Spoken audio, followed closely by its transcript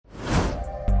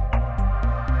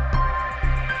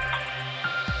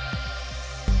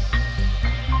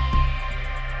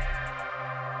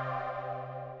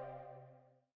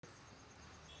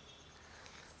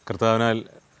കർത്താവിനാൽ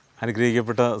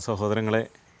അനുഗ്രഹിക്കപ്പെട്ട സഹോദരങ്ങളെ,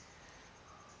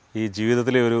 ഈ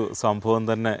ജീവിതത്തിലെ ഒരു സംഭവം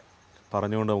തന്നെ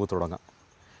പറഞ്ഞുകൊണ്ട് നമുക്ക് തുടങ്ങാം.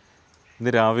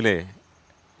 ഇന്ന് രാവിലെ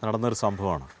നടന്നൊരു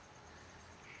സംഭവമാണ്.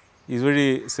 ഇതുവഴി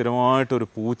സ്ഥിരമായിട്ടൊരു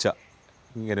പൂച്ച,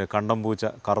 ഇങ്ങനെ കണ്ടം പൂച്ച,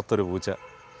 കറുത്തൊരു പൂച്ച,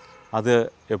 അത്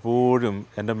എപ്പോഴും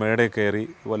എൻ്റെ മേടയിൽ കയറി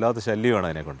വല്ലാത്ത ശല്യമാണ്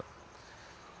അതിനെക്കൊണ്ട്.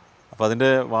 അപ്പോൾ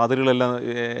അതിൻ്റെ വാതിലുകളെല്ലാം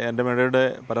എൻ്റെ മേടയുടെ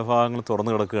പല ഭാഗങ്ങളും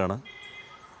തുറന്ന് കിടക്കുകയാണ്.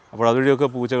 അപ്പോൾ അതുവഴിയൊക്കെ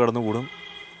പൂച്ച കടന്നു കൂടും,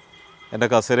 എൻ്റെ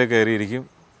കസേരയിൽ കയറിയിരിക്കും.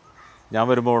 ഞാൻ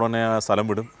വരുമ്പോൾ ഉടനെ ആ സ്ഥലം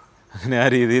വിടും. അങ്ങനെ ആ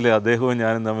രീതിയിൽ അദ്ദേഹവും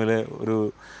ഞാനും തമ്മിൽ ഒരു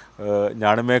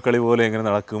ഞാണമേക്കളി പോലെ ഇങ്ങനെ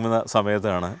നടക്കുന്ന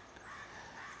സമയത്താണ്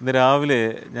ഇന്ന് രാവിലെ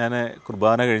ഞാൻ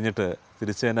കുർബാന കഴിഞ്ഞിട്ട്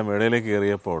തിരിച്ച് എൻ്റെ മേടയിലേക്ക്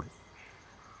കയറിയപ്പോൾ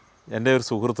എൻ്റെ ഒരു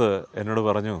സുഹൃത്ത് എന്നോട്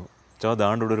പറഞ്ഞു,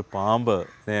 ദാണ്ട് ഇവിടെ ഒരു പാമ്പ്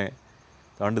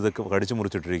ദാണ്ട് ഇതൊക്കെ കടിച്ചു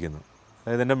മുറിച്ചിട്ടിരിക്കുന്നു.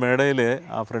 അതായത് എൻ്റെ മേടയിൽ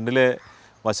ആ ഫ്രണ്ടിലെ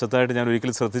വശത്തായിട്ട് ഞാൻ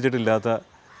ഒരിക്കലും ശ്രദ്ധിച്ചിട്ടില്ലാത്ത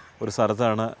ഒരു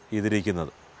സ്ഥലത്താണ്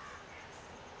ഇതിരിക്കുന്നത്.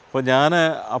 അപ്പോൾ ഞാൻ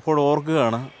അപ്പോൾ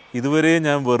ഓർക്കുകയാണ്, ഇതുവരെ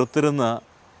ഞാൻ വെറുത്തിരുന്ന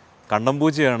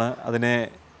കണ്ടംപൂച്ചയാണ് അതിനെ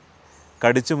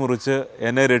കടിച്ചു മുറിച്ച്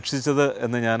എന്നെ രക്ഷിച്ചത്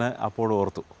എന്ന് ഞാൻ അപ്പോൾ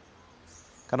ഓർത്തു.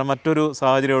 കാരണം മറ്റൊരു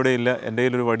സാഹചര്യം അവിടെ ഇല്ല, എൻ്റെ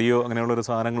കയ്യിലൊരു വടിയോ അങ്ങനെയുള്ളൊരു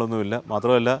സാധനങ്ങളൊന്നുമില്ല.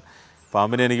 മാത്രമല്ല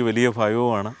പാമ്പിനെ എനിക്ക് വലിയ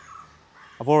ഭയവുമാണ്.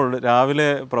 അപ്പോൾ രാവിലെ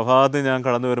പ്രഭാതത്തിൽ ഞാൻ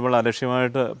കടന്നു വരുമ്പോൾ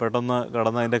അലക്ഷ്യമായിട്ട് പെട്ടെന്ന്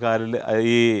കടന്ന് അതിൻ്റെ കാലിൽ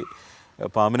ഈ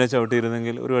പാമ്പിനെ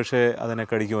ചവിട്ടിയിരുന്നെങ്കിൽ ഒരു പക്ഷേ അതിനെ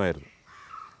കടിക്കുമായിരുന്നു.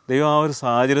 ദൈവം ആ ഒരു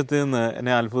സാഹചര്യത്തിൽ നിന്ന്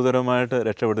എന്നെ അത്ഭുതകരമായിട്ട്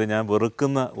രക്ഷപ്പെടുത്തി, ഞാൻ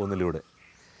വെറുക്കുന്ന ഒന്നിലൂടെ.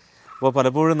 അപ്പോൾ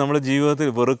പലപ്പോഴും നമ്മുടെ ജീവിതത്തിൽ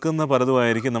വെറുക്കുന്ന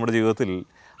പലതുമായിരിക്കും നമ്മുടെ ജീവിതത്തിൽ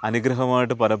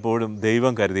അനുഗ്രഹമായിട്ട് പലപ്പോഴും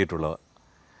ദൈവം കരുതിയിട്ടുള്ളത്.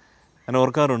 ഞാൻ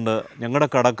ഓർക്കാറുണ്ട്, ഞങ്ങളുടെ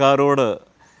കടക്കാരോട്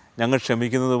ഞങ്ങൾ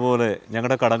ക്ഷമിക്കുന്നത് പോലെ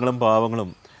ഞങ്ങളുടെ കടങ്ങളും പാവങ്ങളും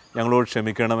ഞങ്ങളോട്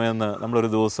ക്ഷമിക്കണമെന്ന് നമ്മളൊരു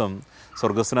ദിവസം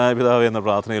സ്വർഗസ്വനായ പിതാവേ എന്ന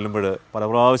പ്രാർത്ഥന ചെല്ലുമ്പോൾ പല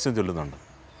പ്രാവശ്യം ചൊല്ലുന്നുണ്ട്.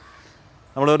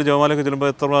 നമ്മളൊരു ജപമാലയൊക്കെ ചൊല്ലുമ്പോൾ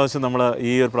എത്ര പ്രാവശ്യം നമ്മൾ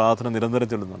ഈ ഒരു പ്രാർത്ഥന നിരന്തരം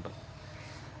ചൊല്ലുന്നുണ്ട്.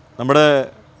 നമ്മുടെ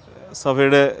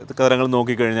സഭയുടെ കാര്യങ്ങൾ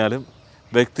നോക്കിക്കഴിഞ്ഞാലും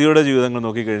വ്യക്തിയുടെ ജീവിതങ്ങൾ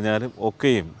നോക്കിക്കഴിഞ്ഞാലും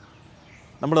ഒക്കെയും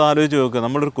നമ്മൾ ആലോചിച്ച് നോക്കുക,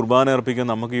 നമ്മളൊരു കുർബാന അർപ്പിക്കാൻ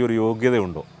നമുക്ക് ഈ ഒരു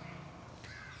യോഗ്യതയുണ്ടോ?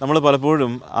 നമ്മൾ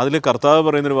പലപ്പോഴും അതിൽ കർത്താവ്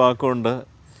പറയുന്നൊരു വാക്കുണ്ട്,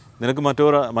 നിനക്ക്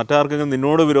മറ്റാർക്കെങ്കിലും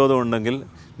നിന്നോട് വിരോധമുണ്ടെങ്കിൽ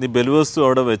നീ ബലിവസ്തു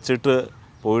അവിടെ വെച്ചിട്ട്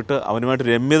പോയിട്ട് അവനുമായിട്ട്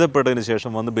രമ്യതപ്പെട്ടതിന്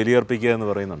ശേഷം വന്ന് ബലിയർപ്പിക്കുക എന്ന്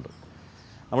പറയുന്നുണ്ട്.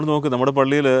 നമ്മൾ നോക്ക്, നമ്മുടെ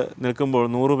പള്ളിയിൽ നിൽക്കുമ്പോൾ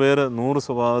 100 പേര് 100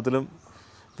 സ്വഭാവത്തിലും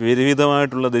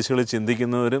വിവിധമായിട്ടുള്ള ദിശകളിൽ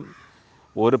ചിന്തിക്കുന്നവരും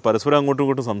ഒരു പരസ്പരം അങ്ങോട്ടും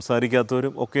ഇങ്ങോട്ടും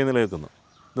സംസാരിക്കാത്തവരും ഒക്കെ നിലനിൽക്കുന്നു.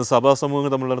 ഇന്ന് സഭാ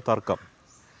സമൂഹങ്ങൾ തമ്മിലുള്ള തർക്കം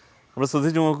നമ്മൾ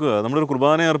ശ്രദ്ധിച്ച് നോക്കുക. നമ്മളൊരു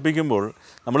കുർബാന അർപ്പിക്കുമ്പോൾ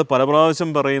നമ്മൾ പല പ്രാവശ്യം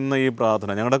പറയുന്ന ഈ പ്രാർത്ഥന,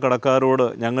 ഞങ്ങളുടെ കടക്കാരോട്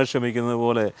ഞങ്ങൾ ക്ഷമിക്കുന്നത്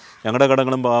പോലെ ഞങ്ങളുടെ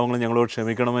കടങ്ങളും പാവങ്ങളും ഞങ്ങളോട്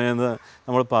ക്ഷമിക്കണമേ എന്ന്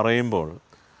നമ്മൾ പറയുമ്പോൾ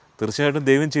തീർച്ചയായിട്ടും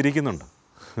ദൈവം ചിരിക്കുന്നുണ്ട്.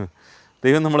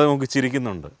 ദൈവം നമ്മളെ നോക്കി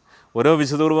ചിരിക്കുന്നുണ്ട്. ഓരോ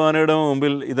വിശുദ്ധ കുർബാനയുടെ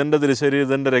മുമ്പിൽ ഇതെൻ്റെ തിരുശരീരം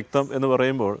ഇതെൻ്റെ രക്തം എന്ന്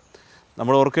പറയുമ്പോൾ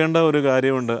നമ്മൾ ഓർക്കേണ്ട ഒരു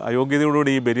കാര്യമുണ്ട്,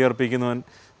 അയോഗ്യതയോടുകൂടി ഈ ബലി അർപ്പിക്കുന്നവൻ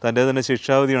തൻ്റെ തന്നെ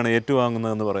ശിക്ഷാവിധിയാണ്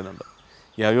ഏറ്റുവാങ്ങുന്നതെന്ന് പറയുന്നുണ്ട്.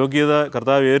 ഈ അയോഗ്യത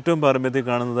കർത്താവ് ഏറ്റവും പാരമ്യത്തിൽ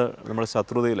കാണുന്നത് നമ്മുടെ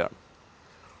ശത്രുതയിലാണ്.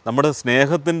 നമ്മുടെ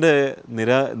സ്നേഹത്തിൻ്റെ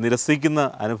നിരസിക്കുന്ന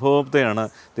അനുഭവത്തെയാണ്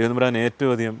ദൈവതമ്പുരാൻ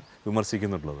ഏറ്റവും അധികം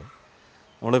വിമർശിക്കുന്നുള്ളത്.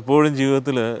 നമ്മളെപ്പോഴും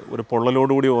ജീവിതത്തിൽ ഒരു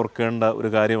പൊള്ളലോടുകൂടി ഓർക്കേണ്ട ഒരു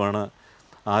കാര്യമാണ്,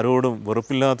 ആരോടും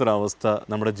വെറുപ്പില്ലാത്തൊരവസ്ഥ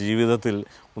നമ്മുടെ ജീവിതത്തിൽ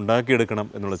ഉണ്ടാക്കിയെടുക്കണം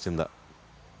എന്നുള്ള ചിന്ത.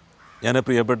 ഞാൻ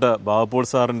പ്രിയപ്പെട്ട ബാബപ്പോൾ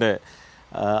സാറിൻ്റെ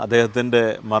അദ്ദേഹത്തിൻ്റെ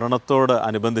മരണത്തോട്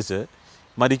അനുബന്ധിച്ച്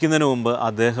മരിക്കുന്നതിന് മുമ്പ്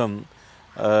അദ്ദേഹം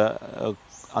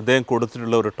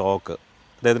കൊടുത്തിട്ടുള്ള ഒരു ടോക്ക്,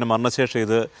 അദ്ദേഹത്തിൻ്റെ മരണശേഷം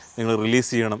ഇത് നിങ്ങൾ റിലീസ്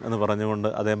ചെയ്യണം എന്ന് പറഞ്ഞുകൊണ്ട്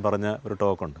അദ്ദേഹം പറഞ്ഞ ഒരു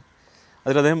ടോക്കുണ്ട്.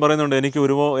 അതിൽ അദ്ദേഹം പറയുന്നുണ്ട്,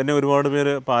 എന്നെ ഒരുപാട്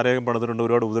പേര് പാരകം പണിതിട്ടുണ്ട്,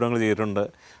 ഒരുപാട് ഉപദ്രവങ്ങൾ ചെയ്തിട്ടുണ്ട്,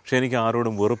 പക്ഷേ എനിക്ക്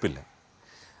ആരോടും വെറുപ്പില്ല.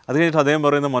 അത് കഴിഞ്ഞിട്ട് അദ്ദേഹം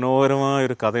പറയുന്ന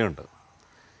മനോഹരമായൊരു കഥയുണ്ട്.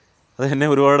 അത് എന്നെ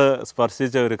ഒരുപാട്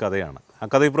സ്പർശിച്ച ഒരു കഥയാണ്. ആ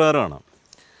കഥ ഇപ്രകാരമാണ്.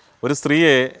 ഒരു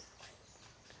സ്ത്രീയെ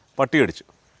പട്ടി കടിച്ചു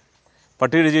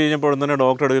കഴിഞ്ഞപ്പോൾ തന്നെ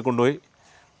ഡോക്ടറെ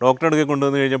അടുക്കൽ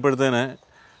കൊണ്ടുവന്ന് കഴിഞ്ഞപ്പോഴത്തേന്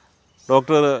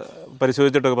ഡോക്ടർ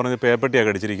പരിശോധിച്ചിട്ടൊക്കെ പറഞ്ഞ് പേപ്പട്ടിയാണ്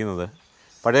കടിച്ചിരിക്കുന്നത്.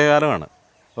 പഴയ കാലമാണ്.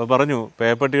 അപ്പോൾ പറഞ്ഞു,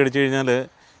 പേപ്പട്ടി കടിച്ചു കഴിഞ്ഞാൽ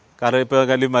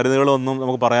ഇപ്പോൾ മരുന്നുകളൊന്നും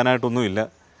നമുക്ക് പറയാനായിട്ടൊന്നുമില്ല,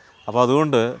 അപ്പോൾ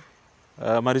അതുകൊണ്ട്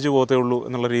മരിച്ചു പോകത്തേ ഉള്ളൂ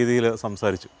എന്നുള്ള രീതിയിൽ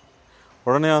സംസാരിച്ചു.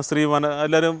 ഉടനെ ആ സ്ത്രീ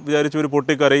എല്ലാവരും വിചാരിച്ചു ഒരു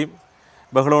പൊട്ടിക്കരയും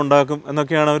ബഹളം ഉണ്ടാക്കും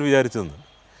എന്നൊക്കെയാണ് അവർ വിചാരിച്ചത്.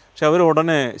 പക്ഷെ അവർ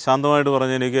ഉടനെ ശാന്തമായിട്ട്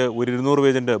പറഞ്ഞു, എനിക്ക് ഒരു 200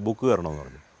 പേജിൻ്റെ ബുക്ക് തരണമെന്ന്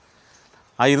പറഞ്ഞു.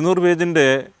 ആ 200 പേജിൻ്റെ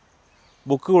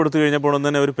ബുക്ക് കൊടുത്തു കഴിഞ്ഞപ്പോൾ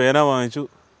തന്നെ ഒരു പേന വാങ്ങിച്ചു,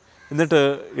 എന്നിട്ട്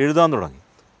എഴുതാൻ തുടങ്ങി.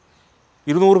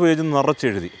 200 പേജ്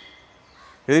നിറച്ചെഴുതി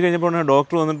കഴിഞ്ഞപ്പോൾ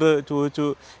ഡോക്ടർ വന്നിട്ട് ചോദിച്ചു,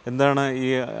 എന്താണ് ഈ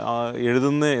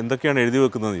എന്തൊക്കെയാണ് എഴുതി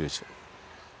വെക്കുന്നതെന്ന് ചോദിച്ചു.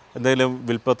 എന്തെങ്കിലും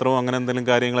വിൽപ്പത്രമോ അങ്ങനെ എന്തെങ്കിലും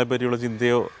കാര്യങ്ങളെ പറ്റിയുള്ള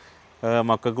ചിന്തയോ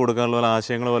മക്കൾക്ക് കൊടുക്കാനുള്ള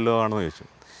ആശയങ്ങളോ വല്ലതും ആണെന്ന് ചോദിച്ചു.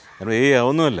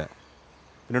 ഒന്നുമല്ല.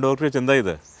 പിന്നെ ഡോക്ടർ ചോദിച്ചു, എന്താ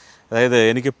ഇത്? അതായത്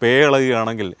എനിക്ക് പേ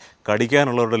ഇളകുകയാണെങ്കിൽ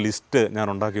കടിക്കാനുള്ളവരുടെ ലിസ്റ്റ് ഞാൻ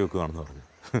ഉണ്ടാക്കി വെക്കുകയാണെന്ന് പറഞ്ഞു.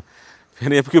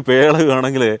 പിന്നെ എനിക്ക് പേ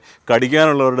ഇളകുകയാണെങ്കിൽ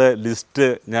കടിക്കാനുള്ളവരുടെ ലിസ്റ്റ്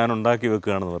ഞാൻ ഉണ്ടാക്കി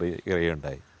വെക്കുകയാണെന്ന്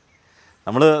പറയുകയുണ്ടായി.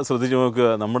 നമ്മൾ ശ്രദ്ധിച്ച് നോക്കുക,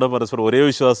 നമ്മുടെ പരസ്പരം ഒരേ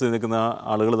വിശ്വാസത്തിൽ നിൽക്കുന്ന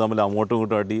ആളുകൾ തമ്മിൽ അങ്ങോട്ടും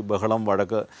ഇങ്ങോട്ടും അടി, ബഹളം,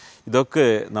 വഴക്ക്, ഇതൊക്കെ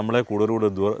നമ്മളെ കൂടുതലൂടെ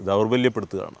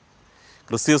ദൗർബല്യപ്പെടുത്തുകയാണ്.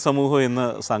 ക്രിസ്തീയ സമൂഹം ഇന്ന്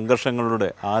സംഘർഷങ്ങളുടെ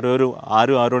ആരും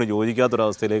ആരോടും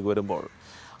യോജിക്കാത്തൊരവസ്ഥയിലേക്ക് വരുമ്പോൾ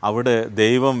അവിടെ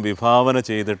ദൈവം വിഭാവന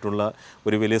ചെയ്തിട്ടുള്ള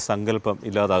ഒരു വലിയ സങ്കല്പം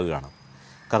ഇല്ലാതാകുകയാണ്.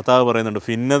 കർത്താവ് പറയുന്നുണ്ട്,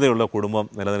 ഭിന്നതയുള്ള കുടുംബം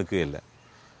നിലനിൽക്കുകയില്ല,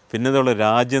 ഭിന്നതയുള്ള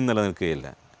രാജ്യം നിലനിൽക്കുകയില്ല.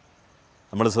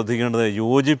 നമ്മൾ ശ്രദ്ധിക്കേണ്ടത്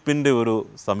യോജിപ്പിൻ്റെ ഒരു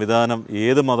സംവിധാനം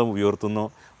ഏത് മതം ഉയർത്തുന്നോ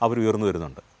അവർ ഉയർന്നു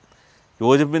വരുന്നുണ്ട്.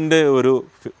 യോജിപ്പിൻ്റെ ഒരു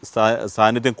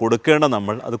സാന്നിധ്യം കൊടുക്കേണ്ട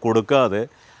നമ്മൾ അത് കൊടുക്കാതെ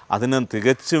അതിന്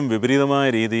തികച്ചും വിപരീതമായ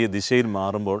രീതിയിൽ ദിശയിൽ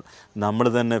മാറുമ്പോൾ നമ്മൾ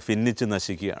തന്നെ ഭിന്നിച്ച്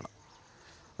നശിക്കുകയാണ്.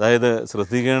 അതായത്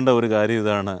ശ്രദ്ധിക്കേണ്ട ഒരു കാര്യം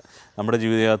ഇതാണ്, നമ്മുടെ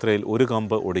ജീവിതയാത്രയിൽ ഒരു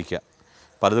കമ്പ് ഒടിക്കുക,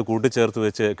 പലത് കൂട്ടിച്ചേർത്ത്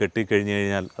വെച്ച് കെട്ടിക്കഴിഞ്ഞ്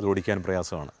കഴിഞ്ഞാൽ അത് ഒടിക്കാൻ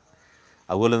പ്രയാസമാണ്.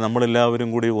 അതുപോലെ നമ്മളെല്ലാവരും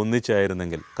കൂടി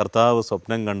ഒന്നിച്ചായിരുന്നെങ്കിൽ, കർത്താവ്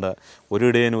സ്വപ്നം കണ്ട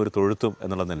ഒരിടയനും ഒരു തൊഴുത്തും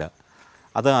എന്നുള്ള നില,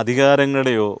 അത്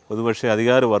അധികാരങ്ങളുടെയോ ഒരുപക്ഷെ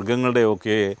അധികാരവർഗ്ഗങ്ങളുടെയോ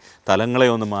ഒക്കെ തലങ്ങളെ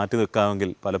ഒന്ന് മാറ്റി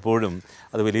നിൽക്കാമെങ്കിൽ പലപ്പോഴും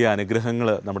അത് വലിയ അനുഗ്രഹങ്ങൾ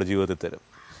നമ്മുടെ ജീവിതത്തിൽ തരും.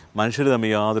 മനുഷ്യർ തമ്മിൽ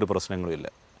യാതൊരു പ്രശ്നങ്ങളുമില്ല,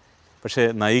 പക്ഷേ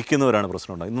നയിക്കുന്നവരാണ്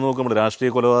പ്രശ്നമുണ്ട്. ഇന്ന് നോക്കുമ്പോൾ രാഷ്ട്രീയ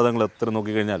കൊലപാതകങ്ങൾ എത്ര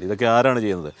നോക്കിക്കഴിഞ്ഞാൽ ഇതൊക്കെ ആരാണ്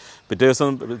ചെയ്യുന്നത്? പിറ്റേ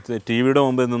ദിവസം ടി വിയുടെ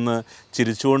മുമ്പിൽ നിന്ന്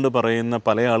ചിരിച്ചുകൊണ്ട് പറയുന്ന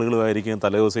പല ആളുകളുമായിരിക്കും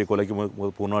തലേദിവസം ഈ കൊലയ്ക്ക്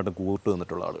പൂർണ്ണമായിട്ടും കൂട്ടു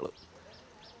നിന്നിട്ടുള്ള ആളുകൾ.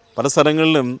 പല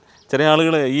സ്ഥലങ്ങളിലും ചില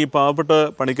ആളുകൾ, ഈ പാവപ്പെട്ട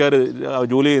പണിക്കാർ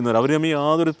ജോലി ചെയ്യുന്നവർ, അവർ തമ്മിൽ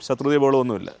യാതൊരു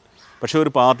ശത്രുതബോധമൊന്നുമില്ല. പക്ഷേ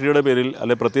ഒരു പാർട്ടിയുടെ പേരിൽ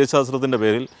അല്ലെ പ്രത്യയശാസ്ത്രത്തിൻ്റെ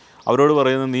പേരിൽ അവരോട്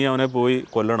പറയുന്നത് നീ അവനെ പോയി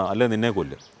കൊല്ലണം, അല്ലെ നിന്നെ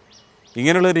കൊല്ലും.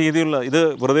 ഇങ്ങനെയുള്ള രീതിയിലുള്ള, ഇത്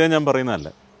വെറുതെ ഞാൻ പറയുന്നതല്ല,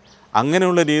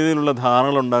 അങ്ങനെയുള്ള രീതിയിലുള്ള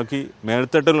ധാരണകളുണ്ടാക്കി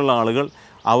മേൽത്തട്ടിലുള്ള ആളുകൾ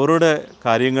അവരുടെ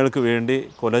കാര്യങ്ങൾക്ക് വേണ്ടി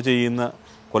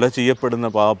കൊല ചെയ്യപ്പെടുന്ന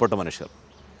പാവപ്പെട്ട മനുഷ്യർ.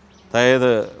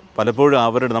 അതായത്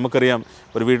പലപ്പോഴും നമുക്കറിയാം,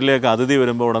 ഒരു വീട്ടിലേക്ക് അതിഥി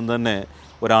വരുമ്പോൾ ഉടൻ തന്നെ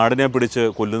ഒരാടിനെ പിടിച്ച്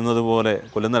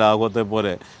കൊല്ലുന്ന ലാഘവത്തെ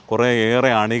പോലെ കുറേ ഏറെ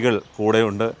അണികൾ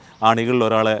കൂടെയുണ്ട്. ആ അണികളിൽ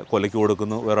ഒരാളെ കൊലയ്ക്ക്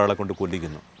കൊടുക്കുന്നു, ഒരാളെ കൊണ്ട്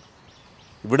കൊല്ലിക്കുന്നു.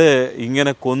 ഇവിടെ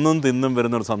ഇങ്ങനെ കൊന്നും തിന്നും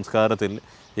വരുന്നൊരു സംസ്കാരത്തിൽ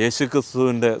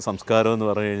യേശുക്രിസ്തുവിൻ്റെ സംസ്കാരം എന്ന്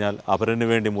പറഞ്ഞു കഴിഞ്ഞാൽ അവരന്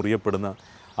വേണ്ടി മുറിയപ്പെടുന്ന,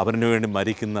 അവരന് വേണ്ടി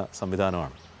മരിക്കുന്ന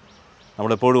സംവിധാനമാണ്.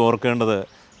 നമ്മളെപ്പോഴും ഓർക്കേണ്ടത്,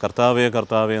 കർത്താവേ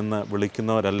കർത്താവേ എന്ന്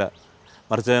വിളിക്കുന്നവരല്ല,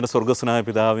 മറിച്ച് അതിൻ്റെ സ്വർഗസ്വനായ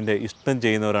പിതാവിൻ്റെ ഇഷ്ടം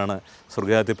ചെയ്യുന്നവരാണ്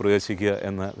സ്വർഗരാജ്യത്തിൽ പ്രവേശിക്കുക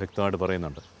എന്ന് വ്യക്തമായിട്ട്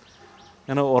പറയുന്നുണ്ട്.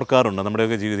 ഞാൻ ഓർക്കാറുണ്ട്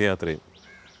നമ്മുടെയൊക്കെ ജീവിതയാത്രയിൽ.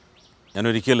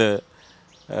 ഞാനൊരിക്കൽ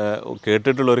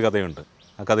കേട്ടിട്ടുള്ളൊരു കഥയുണ്ട്.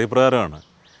 ആ കഥ ഇപ്രകാരമാണ്.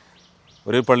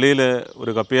 ഒരു പള്ളിയിൽ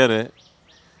ഒരു കപ്പ്യാർ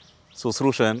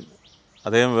ശുശ്രൂഷൻ,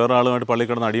 അദ്ദേഹം വേറെ ആളുമായിട്ട് പള്ളിയിൽ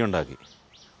കിടന്ന് അടിയുണ്ടാക്കി.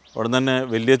 ഉടൻ തന്നെ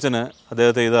വല്യച്ഛന്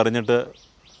അദ്ദേഹത്തെ ഇതറിഞ്ഞിട്ട്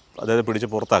അദ്ദേഹത്തെ പിടിച്ച്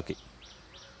പുറത്താക്കി.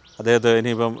 അദ്ദേഹത്തെ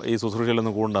ഇനിയിപ്പം ഈ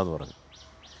ശുശ്രൂഷയിലൊന്നും കൂടണ്ടെന്ന് പറഞ്ഞു.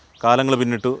 കാലങ്ങൾ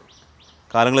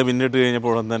പിന്നിട്ട്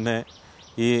കഴിഞ്ഞപ്പോൾ ഉടൻ തന്നെ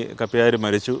ഈ കപ്പ്യാർ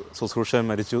മരിച്ചു, ശുശ്രൂഷൻ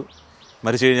മരിച്ചു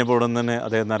കഴിഞ്ഞപ്പോൾ ഉടൻ തന്നെ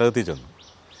അദ്ദേഹം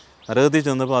നരകത്തിൽ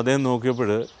ചെന്നപ്പോൾ അദ്ദേഹം നോക്കിയപ്പോൾ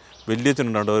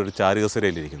വല്യച്ഛനുണ്ടോ ഒരു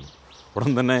ചാരുകസരയിലിരിക്കുന്നു.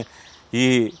 ഉടൻ തന്നെ ഈ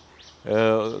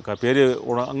കപ്പ്യാർ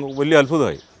വലിയ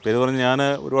അത്ഭുതമായി. പേര് പറഞ്ഞ്, ഞാൻ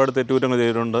ഒരുപാട് തെറ്റുകുറ്റങ്ങൾ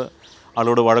ചെയ്തിട്ടുണ്ട്,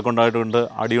 ആളോട് വഴക്കുണ്ടായിട്ടുണ്ട്,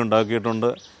 അടി ഉണ്ടാക്കിയിട്ടുണ്ട്,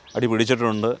 അടി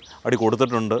പിടിച്ചിട്ടുണ്ട്, അടി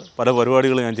കൊടുത്തിട്ടുണ്ട്, പല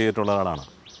പരിപാടികൾ ഞാൻ ചെയ്തിട്ടുള്ള ആളാണ്.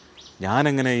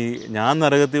 ഞാൻ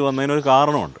നരകത്തിൽ വന്നതിനൊരു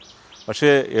കാരണമുണ്ട്.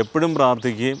 പക്ഷേ എപ്പോഴും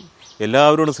പ്രാർത്ഥിക്കുകയും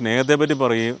എല്ലാവരോടും സ്നേഹത്തെപ്പറ്റി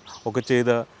പറയുകയും ഒക്കെ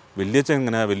ചെയ്ത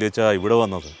വല്യച്ഛ ഇവിടെ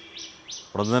വന്നത്.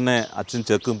 ഉടൻ തന്നെ അച്ഛൻ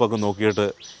ചെക്കും പക്കും നോക്കിയിട്ട്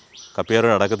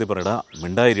കപ്പ്യാരുടെ അടക്കത്തിൽ പറയടാ,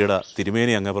 മിണ്ടായിരിടാ,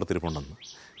 തിരുമേനി അങ്ങേപ്പുറത്തിരിപ്പുണ്ടെന്ന്.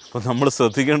 അപ്പോൾ നമ്മൾ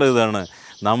ശ്രദ്ധിക്കേണ്ടത് ഇതാണ്,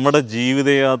 നമ്മുടെ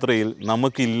ജീവിതയാത്രയിൽ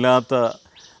നമുക്കില്ലാത്ത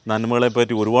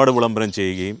നന്മകളെപ്പറ്റി ഒരുപാട് വിളംബരം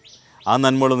ചെയ്യുകയും ആ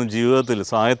നന്മകളൊന്നും ജീവിതത്തിൽ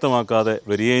സ്വായത്തമാക്കാതെ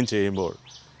വരികയും ചെയ്യുമ്പോൾ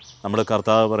നമ്മുടെ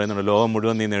കർത്താവ് പറയുന്നുണ്ട്, ലോകം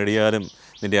മുഴുവൻ നീ നേടിയാലും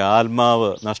നിൻ്റെ ആത്മാവ്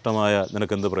നഷ്ടമായ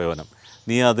നിനക്കെന്ത് പ്രയോജനം?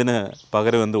 നീ അതിന്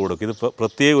പകരം എന്ത് കൊടുക്കും? ഇത്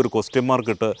പ്രത്യേക ഒരു ക്വസ്റ്റ്യൻ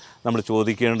മാർക്കിട്ട് നമ്മൾ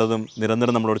ചോദിക്കേണ്ടതും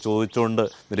നിരന്തരം നമ്മളോട് ചോദിച്ചുകൊണ്ട്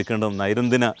നിൽക്കേണ്ടതും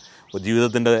നൈരന്തന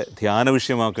ജീവിതത്തിൻ്റെ ധ്യാന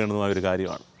വിഷയമാക്കേണ്ടതുമായ ഒരു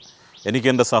കാര്യമാണ്.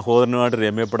 എനിക്കെൻ്റെ സഹോദരനുമായിട്ട്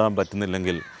രമ്യപ്പെടാൻ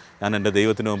പറ്റുന്നില്ലെങ്കിൽ ഞാൻ എൻ്റെ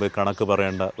ദൈവത്തിന് മുമ്പിൽ കണക്ക്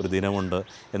പറയേണ്ട ഒരു ദിനമുണ്ട്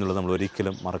എന്നുള്ളത് നമ്മൾ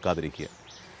ഒരിക്കലും മറക്കാതിരിക്കുക.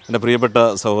 എൻ്റെ പ്രിയപ്പെട്ട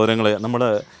സഹോദരങ്ങളെ,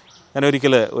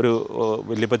 ഞാനൊരിക്കൽ ഒരു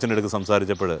വല്യപ്പച്ചൻ്റെ അടുത്ത്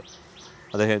സംസാരിച്ചപ്പോൾ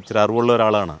അദ്ദേഹം ഇച്ചിരി അറിവുള്ള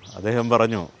ഒരാളാണ്. അദ്ദേഹം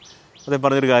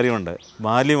പറഞ്ഞൊരു കാര്യമുണ്ട്.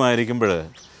 ബാല്യമായിരിക്കുമ്പോൾ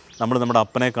നമ്മൾ നമ്മുടെ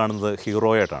അപ്പനെ കാണുന്നത്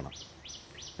ഹീറോയായിട്ടാണ്.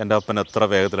 എൻ്റെ അപ്പൻ എത്ര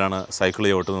വേഗത്തിലാണ് സൈക്കിൾ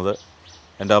ചവിട്ടുന്നത്,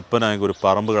 എൻ്റെ അപ്പനാണെങ്കിൽ ഒരു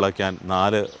പറമ്പ് കിളയ്ക്കാൻ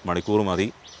 4 മണിക്കൂർ മതി,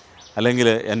 അല്ലെങ്കിൽ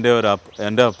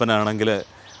എൻ്റെ അപ്പനാണെങ്കിൽ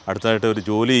അടുത്തായിട്ട് ഒരു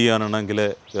ജോലി ചെയ്യാനാണെങ്കിൽ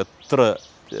എത്ര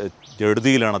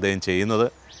ജഡ്തിയിലാണ് അദ്ദേഹം ചെയ്യുന്നത്.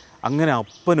 അങ്ങനെ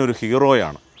അപ്പനൊരു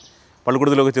ഹീറോയാണ്.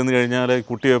 പള്ളിക്കൂടത്തിലൊക്കെ ചെന്ന് കഴിഞ്ഞാൽ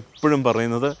കുട്ടി എപ്പോഴും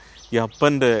പറയുന്നത് ഈ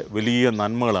അപ്പൻ്റെ വലിയ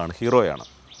നന്മകളാണ്, ഹീറോയാണ്.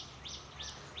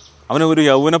 അവന് ഒരു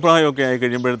യൗവനപ്രായമൊക്കെ ആയി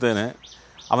കഴിയുമ്പോഴത്തേന്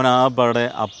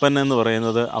അപ്പൻ എന്ന്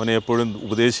പറയുന്നത് അവനെ എപ്പോഴും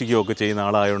ഉപദേശിക്കുകയൊക്കെ ചെയ്യുന്ന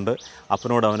ആളായതുകൊണ്ട്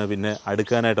അപ്പനോട് അവന് പിന്നെ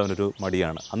അടുക്കാനായിട്ട് അവനൊരു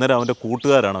മടിയാണ്. അന്നേരം അവൻ്റെ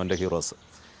കൂട്ടുകാരാണ് അവൻ്റെ ഹീറോസ്,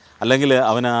 അല്ലെങ്കിൽ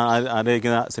അവൻ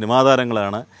ആരാധിക്കുന്ന സിനിമാ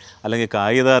താരങ്ങളാണ്, അല്ലെങ്കിൽ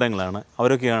കായിക താരങ്ങളാണ്,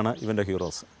 അവരൊക്കെയാണ് ഇവൻ്റെ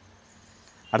ഹീറോസ്.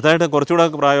 അടുത്തായിട്ട് കുറച്ചുകൂടെ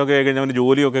പ്രായമൊക്കെ ആയി കഴിഞ്ഞാൽ അവന്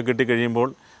ജോലിയൊക്കെ കിട്ടിക്കഴിയുമ്പോൾ,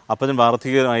 അപ്പൻ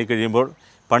വാർദ്ധക്യമായി കഴിയുമ്പോൾ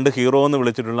പണ്ട് ഹീറോ എന്ന്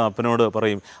വിളിച്ചിട്ടുള്ള അപ്പനോട്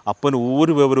പറയും, അപ്പൻ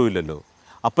ഒരു വിവരവും ഇല്ലല്ലോ,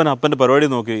 അപ്പൻ്റെ പരിപാടി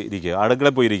നോക്കി ഇരിക്കുക,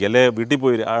 അടുക്കളയിൽ പോയി ഇരിക്കുക, അല്ലെ വീട്ടിൽ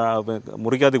പോയി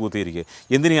മുറിക്കകത്ത് കുത്തിയിരിക്കുക,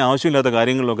 എന്തിനീ ആവശ്യമില്ലാത്ത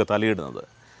കാര്യങ്ങളിലൊക്കെ തലയിടുന്നത്.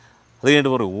 അത്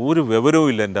കഴിഞ്ഞിട്ട് പറയും ഒരു വിവരവും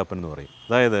ഇല്ല എൻ്റെ അപ്പൻ എന്ന് പറയും.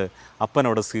 അതായത് അപ്പൻ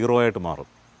അവിടെ സീറോ ആയിട്ട് മാറും.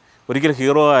 ഒരിക്കൽ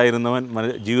ഹീറോ ആയിരുന്നവൻ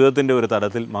ജീവിതത്തിൻ്റെ ഒരു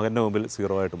തലത്തിൽ മകൻ്റെ മുമ്പിൽ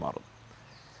സീറോ ആയിട്ട് മാറും.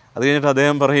 അത് കഴിഞ്ഞിട്ട്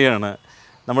അദ്ദേഹം പറയുകയാണ്,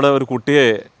 നമ്മുടെ ഒരു കുട്ടിയെ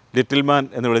ലിറ്റിൽ മാൻ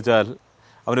എന്ന് വിളിച്ചാൽ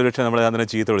അവനൊരു പക്ഷേ നമ്മളെ അതിനെ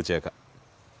ചീത്ത വിളിച്ചേക്കാം.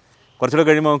 കുറച്ചുകൂടെ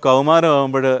കഴിയുമ്പോൾ അവൻ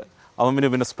കൗമാരമാകുമ്പോൾ അവൻ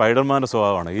പിന്നെ സ്പൈഡർമാൻ്റെ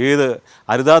സ്വഭാവമാണ്. ഏത്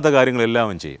അരുതാത്ത കാര്യങ്ങളെല്ലാം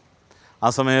അവൻ ചെയ്യും. ആ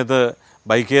സമയത്ത്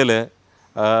ബൈക്കേൽ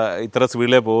ഇത്ര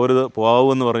സ്പീഡിലേ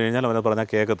പോകാവൂന്ന് പറഞ്ഞു കഴിഞ്ഞാൽ അവനെ പറഞ്ഞാൽ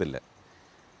കേൾക്കത്തില്ല.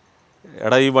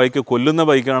 എടാ ഈ ബൈക്ക് കൊല്ലുന്ന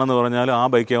ബൈക്കാണെന്ന് പറഞ്ഞാലും ആ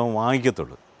ബൈക്ക് അവൻ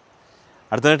വാങ്ങിക്കത്തുള്ളൂ.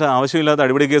 അടുത്തതായിട്ട് ആവശ്യമില്ലാത്ത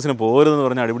അടിപിടി കേസിന് പോകരുതെന്ന്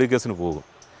പറഞ്ഞാൽ അടിപിടി കേസിന് പോകും.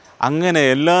 അങ്ങനെ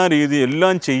എല്ലാ രീതിയും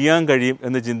എല്ലാം ചെയ്യാൻ കഴിയും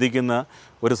എന്ന് ചിന്തിക്കുന്ന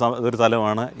ഒരു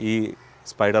തലമാണ് ഈ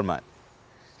സ്പൈഡർമാൻ.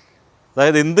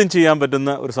 അതായത് എന്തും ചെയ്യാൻ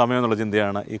പറ്റുന്ന ഒരു സമയം എന്നുള്ള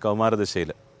ചിന്തയാണ് ഈ കൗമാരദശയിൽ.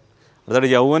 അതായത്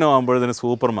യൗവനമാകുമ്പോഴത്തേന്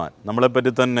സൂപ്പർമാൻ,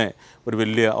 നമ്മളെപ്പറ്റി തന്നെ ഒരു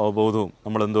വലിയ അവബോധവും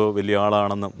നമ്മളെന്തോ വലിയ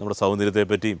ആളാണെന്നും നമ്മുടെ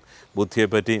സൗന്ദര്യത്തെപ്പറ്റിയും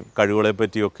ബുദ്ധിയെപ്പറ്റിയും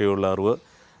കഴിവുകളെപ്പറ്റിയും ഒക്കെയുള്ള അറിവ്,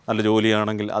 നല്ല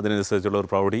ജോലിയാണെങ്കിൽ അതിനനുസരിച്ചുള്ള ഒരു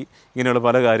പ്രൗഢി, ഇങ്ങനെയുള്ള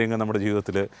പല കാര്യങ്ങൾ നമ്മുടെ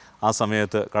ജീവിതത്തിൽ ആ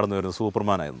സമയത്ത് കടന്നു വരുന്ന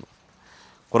സൂപ്പർമാനായിരുന്നു.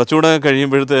 കുറച്ചുകൂടെ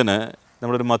കഴിയുമ്പോഴത്തേന്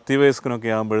നമ്മളൊരു മധ്യവയസ്കനൊക്കെ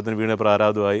ആകുമ്പോഴത്തേന് വീണ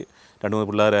പ്രാരാബ്ധമായി, 2-3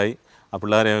 പിള്ളേരായി, ആ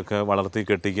പിള്ളേരെയൊക്കെ വളർത്തി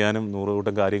കെട്ടിക്കാനും 100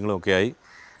 കൂട്ടം കാര്യങ്ങളുമൊക്കെ ആയി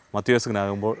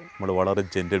മധ്യവയസ്കനാകുമ്പോൾ നമ്മൾ വളരെ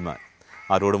ജെൻറ്റിൽമാൻ,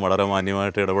 ആരോടും വളരെ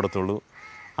മാന്യമായിട്ട് ഇടപെടത്തുള്ളൂ,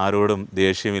 ആരോടും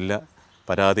ദേഷ്യമില്ല,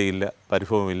 പരാതിയില്ല,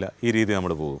 പരിഭവമില്ല, ഈ രീതി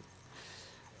നമ്മൾ പോകും.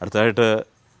 അടുത്തതായിട്ട്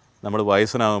നമ്മൾ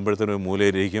വയസ്സനാകുമ്പോഴത്തേനും ഒരു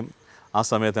മൂലയിലിരിക്കും. ആ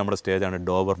സമയത്ത് നമ്മുടെ സ്റ്റേജാണ്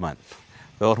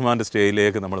ഡോബർമാൻ്റെ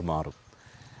സ്റ്റേജിലേക്ക് നമ്മൾ മാറും.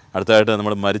 അടുത്തതായിട്ട്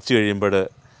നമ്മൾ മരിച്ചു കഴിയുമ്പോൾ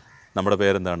നമ്മുടെ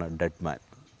പേരെന്താണ്? ഡെഡ്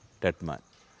മാൻ.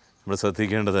 നമ്മൾ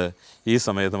ശ്രദ്ധിക്കേണ്ടത് ഈ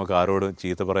സമയത്ത് നമുക്ക് ആരോടും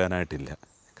ചീത്ത പറയാനായിട്ടില്ല,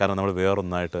 കാരണം നമ്മൾ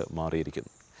വേറൊന്നായിട്ട്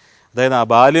മാറിയിരിക്കുന്നു. അതായത് ആ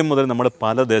ബാല്യം മുതൽ നമ്മൾ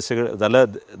പല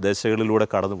ദശകളിലൂടെ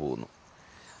കടന്നു പോകുന്നു.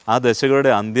 ആ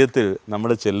ദശകളുടെ അന്ത്യത്തിൽ നമ്മൾ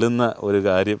ചെല്ലുന്ന ഒരു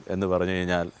കാര്യം എന്ന് പറഞ്ഞു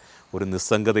കഴിഞ്ഞാൽ ഒരു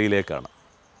നിസ്സംഗതയിലേക്കാണ്.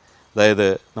 അതായത്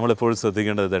നമ്മളെപ്പോഴും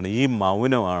ശ്രദ്ധിക്കേണ്ടത് ഇതാണ്, ഈ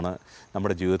മൗനമാണ്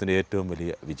നമ്മുടെ ജീവിതത്തിൻ്റെ ഏറ്റവും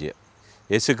വലിയ വിജയം.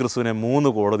 യേശുക്രിസ്തുവിനെ 3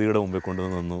 കോടതിയുടെ മുമ്പിൽ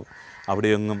കൊണ്ടുവന്നു.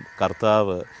 അവിടെയൊന്നും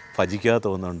കർത്താവ് ഭജിക്കാത്ത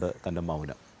ഒന്നുണ്ട്, തൻ്റെ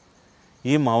മൗനം.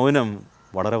 ഈ മൗനം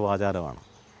വളരെ വാചാലമാണ്.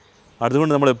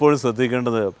 അതുകൊണ്ട് നമ്മളെപ്പോഴും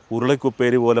ശ്രദ്ധിക്കേണ്ടത്,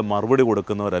 ഉരുളക്കുപ്പേരി പോലെ മറുപടി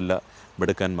കൊടുക്കുന്നവരല്ല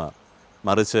മിടുക്കന്മാർ,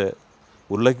 മറിച്ച്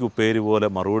ഉരുളക്കുപ്പേരി പോലെ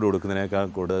മറുപടി കൊടുക്കുന്നതിനേക്കാൾ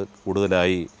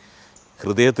കൂടുതലായി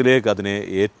ഹൃദയത്തിലേക്ക് അതിനെ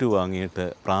ഏറ്റുവാങ്ങിയിട്ട്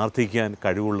പ്രാർത്ഥിക്കാൻ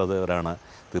കഴിവുള്ളവരാണ്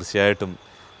തീർച്ചയായിട്ടും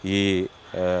ഈ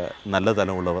നല്ല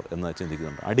തലമുള്ളവർ എന്ന്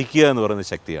ചിന്തിക്കുന്നുണ്ട്. അടിക്കുക എന്ന് പറയുന്ന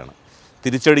ശക്തിയാണ്,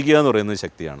 തിരിച്ചടിക്കുക എന്ന് പറയുന്നത്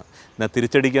ശക്തിയാണ്. എന്നാൽ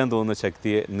തിരിച്ചടിക്കാൻ തോന്നുന്ന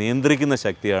ശക്തിയെ നിയന്ത്രിക്കുന്ന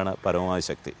ശക്തിയാണ് പരമമായ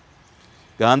ശക്തി.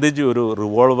 ഗാന്ധിജി ഒരു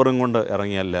റിവോൾവറും കൊണ്ട്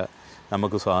ഇറങ്ങിയല്ല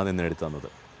നമുക്ക് സ്വാതന്ത്ര്യം നേടിത്തന്നത്,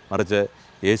 മറിച്ച്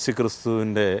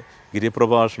യേശുക്രിസ്തുവിൻ്റെ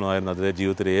ഗിരിപ്രഭാഷണമായിരുന്നു അദ്ദേഹത്തെ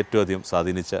ജീവിതത്തിൽ ഏറ്റവും അധികം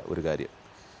സ്വാധീനിച്ച ഒരു കാര്യം.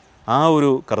 ആ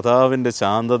ഒരു കർത്താവിൻ്റെ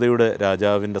ശാന്തതയുടെ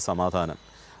രാജാവിൻ്റെ സമാധാനം,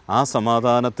 ആ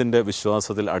സമാധാനത്തിൻ്റെ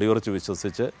വിശ്വാസത്തിൽ അടിയുറച്ച്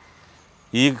വിശ്വസിച്ച്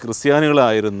ഈ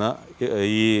ക്രിസ്ത്യാനികളായിരുന്ന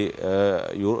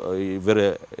ഇവർ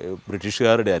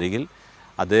ബ്രിട്ടീഷുകാരുടെ അരികിൽ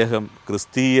അദ്ദേഹം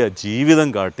ക്രിസ്തീയ ജീവിതം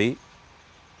കാട്ടി,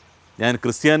 ഞാൻ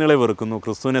ക്രിസ്ത്യാനികളെ വെറുക്കുന്നു,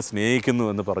 ക്രിസ്തുവിനെ സ്നേഹിക്കുന്നു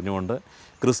എന്ന് പറഞ്ഞുകൊണ്ട്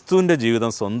ക്രിസ്തുവിൻ്റെ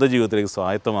ജീവിതം സ്വന്തം ജീവിതത്തിലേക്ക്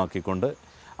സ്വായത്തമാക്കിക്കൊണ്ട്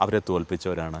അവരെ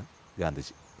തോൽപ്പിച്ചവരാണ്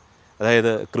ഗാന്ധിജി.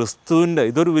 അതായത് ക്രിസ്തുവിൻ്റെ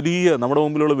ഇതൊരു വലിയ നമ്മുടെ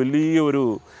മുമ്പിലുള്ള വലിയ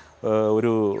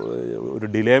ഒരു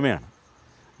ഡിലേമയാണ്.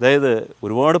 അതായത്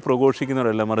ഒരുപാട്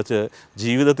പ്രഘോഷിക്കുന്നവരല്ല, മറിച്ച്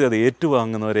ജീവിതത്തെ അത്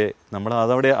ഏറ്റുവാങ്ങുന്നവരെ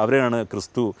അവരെയാണ്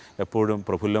ക്രിസ്തു എപ്പോഴും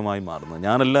പ്രഫുല്ലമായി മാറുന്നത്.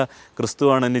 ഞാനല്ല,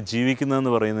 ക്രിസ്തുവാണ് എന്നെ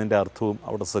ജീവിക്കുന്നതെന്ന് പറയുന്നതിൻ്റെ അർത്ഥവും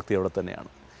അവിടെ ശക്തി അവിടെ തന്നെയാണ്.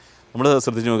 നമ്മൾ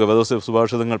ശ്രദ്ധിച്ച് നോക്കുക, വേദോസ്ത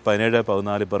സുഭാഷിതങ്ങൾ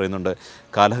 17:14 പറയുന്നുണ്ട്,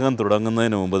 കലഹം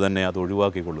തുടങ്ങുന്നതിന് മുമ്പ് തന്നെ അത്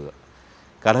ഒഴിവാക്കിക്കൊള്ളുക.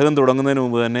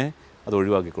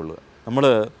 നമ്മൾ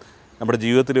നമ്മുടെ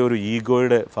ജീവിതത്തിലെ ഒരു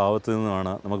ഈഗോയുടെ ഭാവത്ത്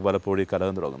നിന്നുമാണ് നമുക്ക് പലപ്പോഴും ഈ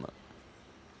കലഹം തുടങ്ങുന്നത്.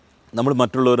 നമ്മൾ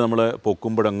മറ്റുള്ളവർ നമ്മളെ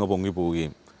പൊക്കുമ്പോഴങ്ങ്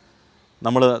പൊങ്ങിപ്പോവുകയും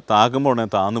നമ്മൾ താകുമ്പോൾ ഉടനെ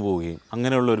താന്നു പോവുകയും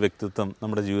അങ്ങനെയുള്ള ഒരു വ്യക്തിത്വം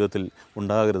നമ്മുടെ ജീവിതത്തിൽ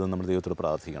ഉണ്ടാകരുതെന്ന് നമ്മുടെ ദൈവത്തോട്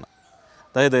പ്രാർത്ഥിക്കണം.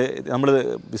 അതായത് നമ്മൾ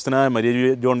വിശുദ്ധനായ മരിയ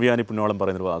ജോൺ വിയാനി പുണ്യോളം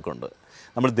പറയുന്നൊരു വാക്കുണ്ട്,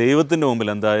 നമ്മൾ ദൈവത്തിൻ്റെ മുമ്പിൽ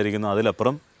എന്തായിരിക്കുന്നു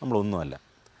അതിലപ്പുറം നമ്മളൊന്നുമല്ല.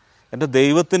 എൻ്റെ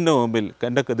ദൈവത്തിൻ്റെ മുമ്പിൽ,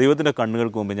 എൻ്റെ ദൈവത്തിൻ്റെ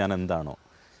കണ്ണുകൾക്ക് മുമ്പിൽ ഞാൻ എന്താണോ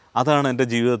അതാണ് എൻ്റെ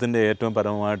ജീവിതത്തിൻ്റെ ഏറ്റവും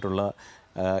പരമമായിട്ടുള്ള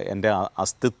എൻ്റെ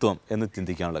അസ്തിത്വം എന്ന്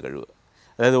ചിന്തിക്കാനുള്ള കഴിവ്.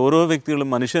 അതായത് ഓരോ വ്യക്തികളും,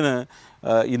 മനുഷ്യന്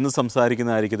ഇന്ന്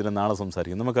സംസാരിക്കുന്നതായിരിക്കത്തില്ല നാളെ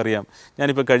സംസാരിക്കും. നമുക്കറിയാം,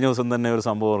 ഞാനിപ്പോൾ കഴിഞ്ഞ ദിവസം തന്നെ ഒരു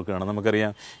സംഭവം ഓർക്കുകയാണ്.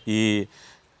 നമുക്കറിയാം, ഈ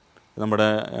നമ്മുടെ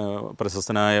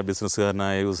പ്രശസ്തനായ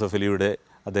ബിസിനസ്സുകാരനായ യൂസഫ് അലിയുടെ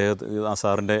ആ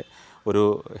സാറിൻ്റെ ഒരു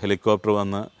ഹെലികോപ്റ്റർ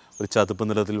വന്ന് ഒരു ചതുപ്പ്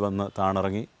നിലത്തിൽ വന്ന്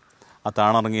താണിറങ്ങി. ആ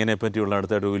താണിറങ്ങിയതിനെ പറ്റിയുള്ള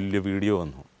അടുത്തായിട്ട് വലിയ വീഡിയോ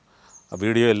വന്നു. ആ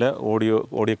വീഡിയോ അല്ല,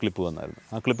 ഓഡിയോ ക്ലിപ്പ് വന്നായിരുന്നു.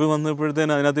 ആ ക്ലിപ്പ്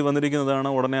വന്നപ്പോഴത്തേന് അതിനകത്ത് വന്നിരിക്കുന്നതാണ്,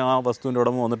 ഉടനെ ആ വസ്തുവിൻ്റെ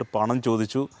ഉടമ വന്നിട്ട് പണം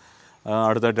ചോദിച്ചു,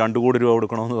 അടുത്തായിട്ട് 2 കോടി രൂപ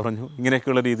കൊടുക്കണമെന്ന് പറഞ്ഞു.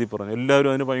 ഇങ്ങനെയൊക്കെയുള്ള രീതിയിൽ പറഞ്ഞു. എല്ലാവരും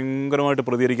അതിന് ഭയങ്കരമായിട്ട്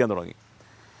പ്രതികരിക്കാൻ തുടങ്ങി.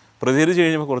 പ്രതികരിച്ച്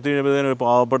കഴിഞ്ഞപ്പോൾ കുറച്ച് കഴിയുമ്പോഴത്തേനും ഒരു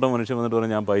പാവപ്പെട്ട മനുഷ്യൻ വന്നിട്ട്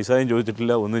പറഞ്ഞു, ഞാൻ പൈസയും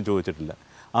ചോദിച്ചിട്ടില്ല, ഒന്നും ചോദിച്ചിട്ടില്ല.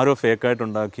 ആരോ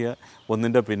ഫേക്കായിട്ടുണ്ടാക്കിയ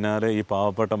ഒന്നിൻ്റെ പിന്നാലെ ഈ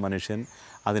പാവപ്പെട്ട മനുഷ്യൻ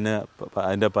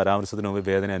അതിൻ്റെ പരാമർശത്തിന് മുമ്പ്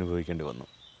വേദന അനുഭവിക്കേണ്ടി വന്നു.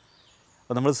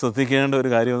 അപ്പോൾ നമ്മൾ ശ്രദ്ധിക്കേണ്ട ഒരു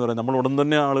കാര്യം എന്ന് പറയുന്നത്, നമ്മൾ ഉടൻ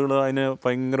തന്നെ ആളുകൾ അതിന്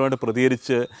ഭയങ്കരമായിട്ട്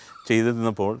പ്രതികരിച്ച്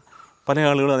ചെയ്തിരുന്നപ്പോൾ പല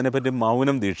ആളുകളും അതിനെപ്പറ്റി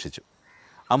മൗനം ദീക്ഷിച്ചു.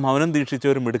 ആ മൗനം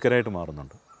ദീക്ഷിച്ചവർ മിടുക്കരായിട്ട്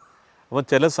മാറുന്നുണ്ട്. അപ്പോൾ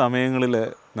ചില സമയങ്ങളിൽ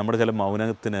നമ്മുടെ ചില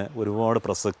മൗനത്തിന് ഒരുപാട്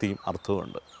പ്രസക്തിയും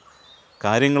അർത്ഥവുമുണ്ട്.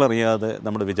 കാര്യങ്ങളറിയാതെ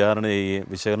നമ്മൾ വിചാരണ ചെയ്യുകയും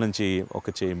വിശകലനം ചെയ്യുകയും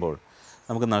ഒക്കെ ചെയ്യുമ്പോൾ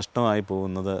നമുക്ക് നഷ്ടമായി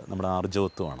പോകുന്നത് നമ്മുടെ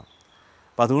ആർജവത്വമാണ്.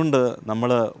 അപ്പം അതുകൊണ്ട് നമ്മൾ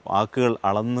വാക്കുകൾ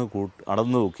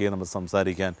അളന്നു നോക്കിയേ നമ്മൾ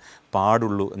സംസാരിക്കാൻ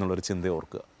പാടുള്ളൂ എന്നുള്ളൊരു ചിന്ത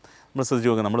ഓർക്കുക. നമ്മൾ ശ്രദ്ധിച്ച്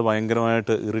നോക്കുക, നമ്മൾ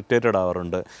ഭയങ്കരമായിട്ട് ഇറിറ്റേറ്റഡ്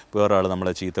ആവാറുണ്ട് വേറൊരാൾ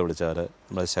നമ്മളെ ചീത്ത വിളിച്ചാൽ,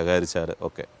 നമ്മളെ ശകാരിച്ചാൽ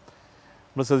ഒക്കെ.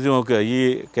 നമ്മൾ ശ്രദ്ധിച്ച് നോക്കുക, ഈ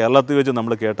കേരളത്തിൽ വെച്ച്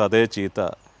നമ്മൾ കേട്ട അതേ ചീത്ത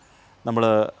നമ്മൾ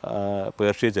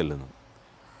പേർഷ്യയിൽ ചെല്ലുന്നു,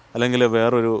 അല്ലെങ്കിൽ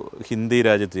വേറൊരു ഹിന്ദി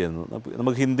രാജ്യത്ത് ചെല്ലുന്നു.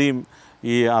 നമുക്ക് ഹിന്ദിയും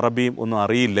ഈ അറബിയും ഒന്നും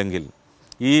അറിയില്ലെങ്കിൽ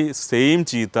ഈ സെയിം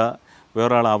ചീത്ത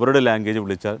വേറൊരാൾ അവരുടെ ലാംഗ്വേജ്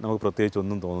വിളിച്ചാൽ നമുക്ക് പ്രത്യേകിച്ച്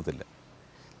ഒന്നും തോന്നത്തില്ല.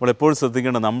 നമ്മളെപ്പോഴും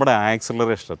ശ്രദ്ധിക്കേണ്ടത് നമ്മുടെ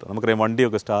ആക്സിലറേഷൻ. നമുക്കറിയാം,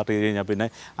 വണ്ടിയൊക്കെ സ്റ്റാർട്ട് ചെയ്ത് കഴിഞ്ഞാൽ പിന്നെ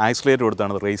ആക്സിലേറ്റർ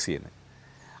കൊടുത്താണ് അത് റേസ് ചെയ്യുന്നത്.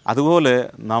 അതുപോലെ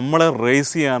നമ്മളെ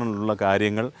റേസ് ചെയ്യാനുള്ള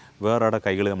കാര്യങ്ങൾ വേറൊരാളുടെ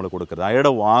കൈകളിൽ നമ്മൾ കൊടുക്കരുത്.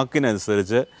 അയാളുടെ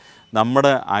വാക്കിനനുസരിച്ച്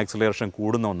നമ്മുടെ ആക്സിലറേഷൻ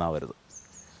കൂടുന്ന ഒന്നാവരുത്.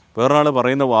 വേറൊരാൾ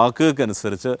പറയുന്ന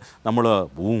വാക്കുകൾക്കനുസരിച്ച് നമ്മൾ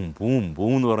ബൂം ബൂം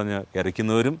ബൂം എന്ന് പറഞ്ഞ്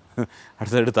ഇരയ്ക്കുന്നവരും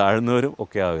അടുത്തായിട്ട് താഴുന്നവരും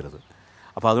ഒക്കെ ആവരുത്.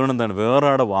 അപ്പോൾ അതുകൊണ്ട് എന്താണ്,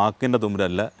 വേറൊരാളുടെ വാക്കിൻ്റെ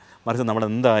തുമ്പിലല്ല, മറിച്ച്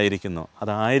നമ്മളെന്തായിരിക്കുന്നോ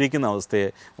അതായിരിക്കുന്ന അവസ്ഥയെ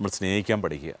നമ്മൾ സ്നേഹിക്കാൻ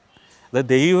പഠിക്കുക. അതായത്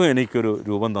ദൈവം എനിക്കൊരു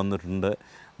രൂപം തന്നിട്ടുണ്ട്,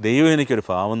 ദൈവം എനിക്കൊരു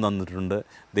ഭാവം തന്നിട്ടുണ്ട്,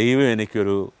 ദൈവം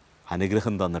എനിക്കൊരു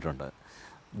അനുഗ്രഹം തന്നിട്ടുണ്ട്,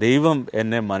 ദൈവം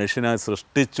എന്നെ മനുഷ്യനായി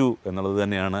സൃഷ്ടിച്ചു എന്നുള്ളത്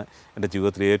തന്നെയാണ് എൻ്റെ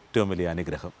ജീവിതത്തിലെ ഏറ്റവും വലിയ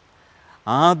അനുഗ്രഹം.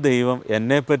 ആ ദൈവം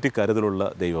എന്നെപ്പറ്റി കരുതലുള്ള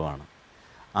ദൈവമാണ്.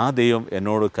 ആ ദൈവം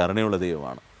എന്നോട് കരുണയുള്ള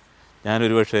ദൈവമാണ്.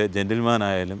 ഞാനൊരു പക്ഷേ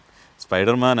ജെൻറ്റിൽമാനായാലും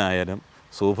സ്പൈഡർമാനായാലും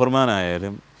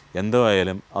സൂപ്പർമാനായാലും എന്തോ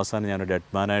ആയാലും അവസാനം ഞാനൊരു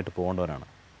ഡെഡ്മാനായിട്ട് പോകേണ്ടവനാണ്.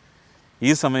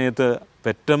 ഈ സമയത്ത്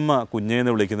പെറ്റമ്മ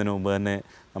കുഞ്ഞേന്ന് വിളിക്കുന്നതിന് മുമ്പ് തന്നെ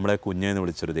നമ്മളെ കുഞ്ഞേന്ന്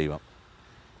വിളിച്ചൊരു ദൈവം,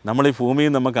 നമ്മൾ ഈ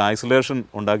ഭൂമിയിൽ നമുക്ക് ഐസൊലേഷൻ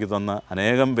ഉണ്ടാക്കി തന്ന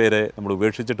അനേകം പേരെ നമ്മൾ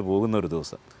ഉപേക്ഷിച്ചിട്ട് പോകുന്ന ഒരു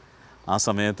ദിവസം, ആ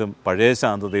സമയത്തും പഴയ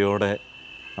ശാന്തതയോടെ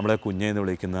നമ്മളെ കുഞ്ഞേന്ന്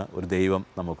വിളിക്കുന്ന ഒരു ദൈവം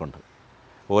നമുക്കുണ്ട്.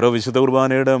 ഓരോ വിശുദ്ധ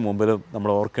കുർബാനയുടെ മുമ്പിലും നമ്മൾ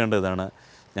ഓർക്കേണ്ടതാണ്,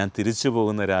 ഞാൻ തിരിച്ചു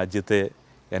പോകുന്ന രാജ്യത്തെ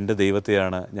എൻ്റെ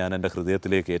ദൈവത്തെയാണ് ഞാൻ എൻ്റെ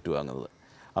ഹൃദയത്തിലേക്ക് ഏറ്റുവാങ്ങുന്നത്.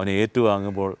 അവനെ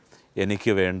ഏറ്റുവാങ്ങുമ്പോൾ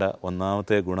എനിക്ക് വേണ്ട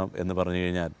ഒന്നാമത്തെ ഗുണം എന്ന് പറഞ്ഞു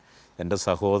കഴിഞ്ഞാൽ എൻ്റെ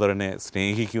സഹോദരനെ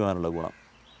സ്നേഹിക്കുവാനുള്ള ഗുണം.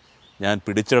 ഞാൻ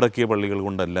പിടിച്ചടക്കിയ പള്ളികൾ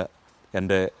കൊണ്ടല്ല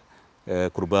എൻ്റെ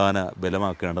കുർബാന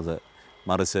ബലമാക്കേണ്ടത്,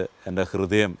 മറിച്ച് എൻ്റെ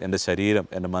ഹൃദയം, എൻ്റെ ശരീരം,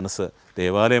 എൻ്റെ മനസ്സ്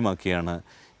ദേവാലയമാക്കിയാണ്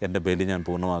എൻ്റെ ബലി ഞാൻ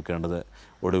പൂർണ്ണമാക്കേണ്ടത്.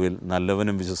 ഒടുവിൽ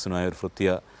നല്ലവനും വിശ്വസനുമായ ഒരു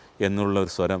ഭൃത്യ എന്നുള്ള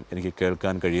ഒരു സ്വരം എനിക്ക്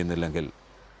കേൾക്കാൻ കഴിയുന്നില്ലെങ്കിൽ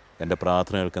എൻ്റെ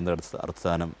പ്രാർത്ഥനകൾക്ക് എന്താ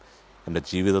അർത്ഥം, എൻ്റെ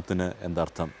ജീവിതത്തിന്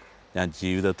എന്തർത്ഥം, ഞാൻ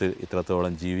ജീവിതത്തിൽ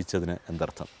ഇത്രത്തോളം ജീവിച്ചതിന്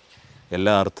എന്തർത്ഥം?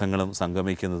 എല്ലാ അർത്ഥങ്ങളും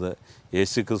സംഗമിക്കുന്നത്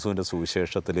യേശുക്രിസ്തുവിൻ്റെ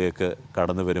സുവിശേഷത്തിലേക്ക്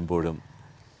കടന്നു വരുമ്പോഴും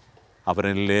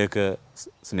അവരിലേക്ക്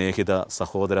സ്നേഹിത,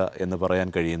 സഹോദര എന്ന് പറയാൻ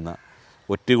കഴിയുന്ന,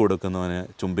 ഒറ്റ കൊടുക്കുന്നവന്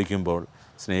ചുംബിക്കുമ്പോൾ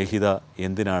സ്നേഹിത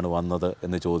എന്തിനാണ് വന്നത്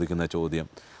എന്ന് ചോദിക്കുന്ന ചോദ്യം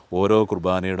ഓരോ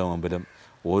കുർബാനയുടെ മുമ്പിലും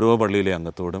ഓരോ പള്ളിയിലെ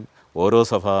അംഗത്തോടും ഓരോ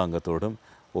സഭാ അംഗത്തോടും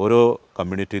ഓരോ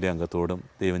കമ്മ്യൂണിറ്റിയിലെ അംഗത്തോടും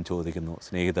ദൈവം ചോദിക്കുന്നു,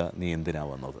 സ്നേഹിത നീ എന്തിനാണ്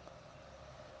വന്നത്?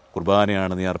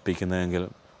 കുർബാനയാണ് നീ അർപ്പിക്കുന്നതെങ്കിൽ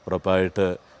ഉറപ്പായിട്ട്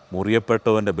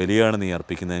മുറിയപ്പെട്ടവൻ്റെ ബലിയാണ് നീ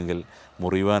അർപ്പിക്കുന്നതെങ്കിൽ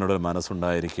മുറിയുവാനുള്ളൊരു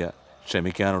മനസ്സുണ്ടായിരിക്കുക,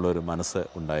 ക്ഷമിക്കാനുള്ളൊരു മനസ്സ്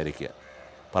ഉണ്ടായിരിക്കുക.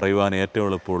 പറയുവാൻ ഏറ്റവും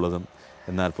എളുപ്പമുള്ളതും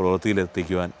എന്നാൽ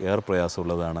പ്രവൃത്തിയിലെത്തിക്കുവാൻ ഏറെ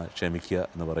പ്രയാസമുള്ളതാണ് ക്ഷമിക്കുക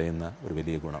എന്ന് പറയുന്ന ഒരു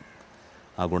വലിയ ഗുണം.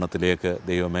 ആ ഗുണത്തിലേക്ക്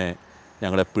ദൈവമേ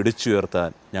ഞങ്ങളെ പിടിച്ചുയർത്താൻ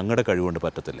ഞങ്ങളുടെ കഴിവുകൊണ്ട്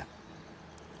പറ്റത്തില്ല,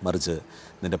 മറിച്ച്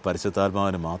നിൻ്റെ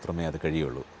പരിശുദ്ധാത്മാവിന് മാത്രമേ അത്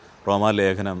കഴിയുള്ളൂ.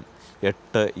 റോമാലേഖനം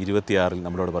 8:26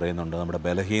 നമ്മളോട് പറയുന്നുണ്ട്, നമ്മുടെ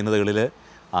ബലഹീനതകളിൽ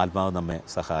ആത്മാവ് നമ്മെ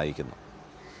സഹായിക്കുന്നു.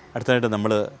 അടുത്തായിട്ട്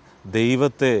നമ്മൾ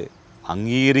ദൈവത്തെ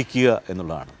അംഗീകരിക്കുക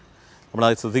എന്നുള്ളതാണ്. നമ്മൾ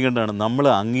അത് ശ്രദ്ധിക്കേണ്ടതാണ്. നമ്മൾ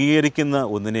അംഗീകരിക്കുന്ന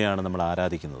ഒന്നിനെയാണ് നമ്മൾ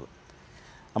ആരാധിക്കുന്നത്.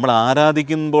 നമ്മൾ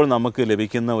ആരാധിക്കുമ്പോൾ നമുക്ക്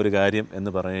ലഭിക്കുന്ന ഒരു കാര്യം എന്ന്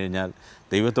പറഞ്ഞു കഴിഞ്ഞാൽ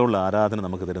ദൈവത്തോടുള്ള ആരാധന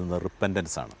നമുക്ക് തരുന്നത്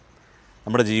റിപ്പൻറ്റൻസാണ്.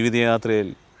 നമ്മുടെ ജീവിതയാത്രയിൽ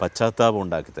പശ്ചാത്താപം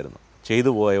ഉണ്ടാക്കി തരുന്നു.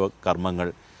 ചെയ്തു പോയ കർമ്മങ്ങൾ,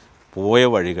 പോയ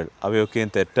വഴികൾ, അവയൊക്കെയും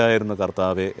തെറ്റായിരുന്നു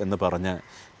കർത്താവേ എന്ന് പറഞ്ഞ്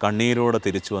കണ്ണീരോടെ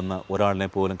തിരിച്ചു വന്ന ഒരാളിനെ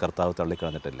പോലും കർത്താവ്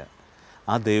തള്ളിക്കളഞ്ഞിട്ടില്ല.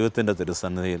 ആ ദൈവത്തിൻ്റെ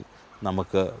തിരുസന്നിധിയിൽ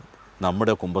നമുക്ക്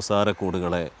നമ്മുടെ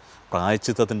കുമ്പസാരക്കൂടുകളെ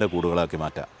പ്രായശ്ചിത്തത്തിൻ്റെ കൂടുകളാക്കി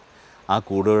മാറ്റാം. ആ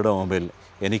കൂടുകളുടെ മുമ്പിൽ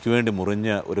എനിക്ക് വേണ്ടി മുറിഞ്ഞ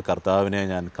ഒരു കർത്താവിനെ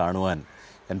ഞാൻ കാണുവാൻ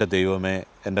എൻ്റെ ദൈവമേ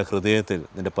എൻ്റെ ഹൃദയത്തിൽ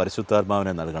നിൻ്റെ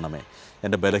പരിശുദ്ധാത്മാവിനെ നൽകണമേ,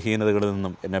 എൻ്റെ ബലഹീനതകളിൽ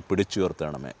നിന്നും എന്നെ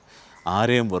പിടിച്ചുയർത്തണമേ,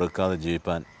 ആരെയും വെറുക്കാതെ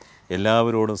ജീവിപ്പാൻ,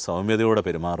 എല്ലാവരോടും സൗമ്യതയോടെ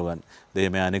പെരുമാറുവാൻ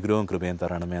ദൈവമേ അനുഗ്രഹവും കൃപയും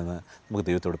തരണമേ എന്ന് നമുക്ക്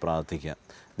ദൈവത്തോട് പ്രാർത്ഥിക്കാം.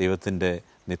 ദൈവത്തിൻ്റെ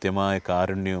നിത്യമായ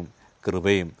കാരുണ്യവും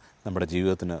കൃപയും നമ്മുടെ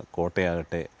ജീവിതത്തിന്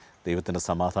കോട്ടയാകട്ടെ. ദൈവത്തിൻ്റെ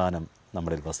സമാധാനം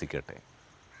നമ്മളിൽ വസിക്കട്ടെ.